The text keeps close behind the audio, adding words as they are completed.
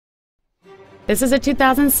This is a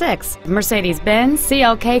 2006 Mercedes-Benz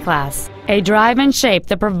CLK class, a drive and shape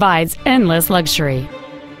that provides endless luxury.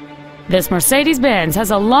 This Mercedes-Benz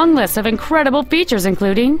has a long list of incredible features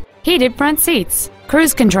including heated front seats,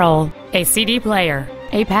 cruise control, a CD player,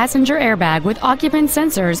 a passenger airbag with occupant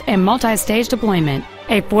sensors and multi-stage deployment,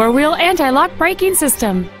 a four-wheel anti-lock braking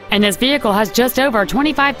system, and this vehicle has just over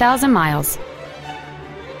 25,000 miles.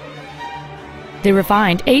 The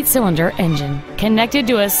refined 8-cylinder engine, connected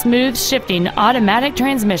to a smooth shifting automatic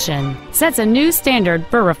transmission, sets a new standard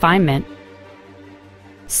for refinement.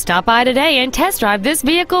 Stop by today and test drive this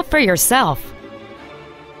vehicle for yourself.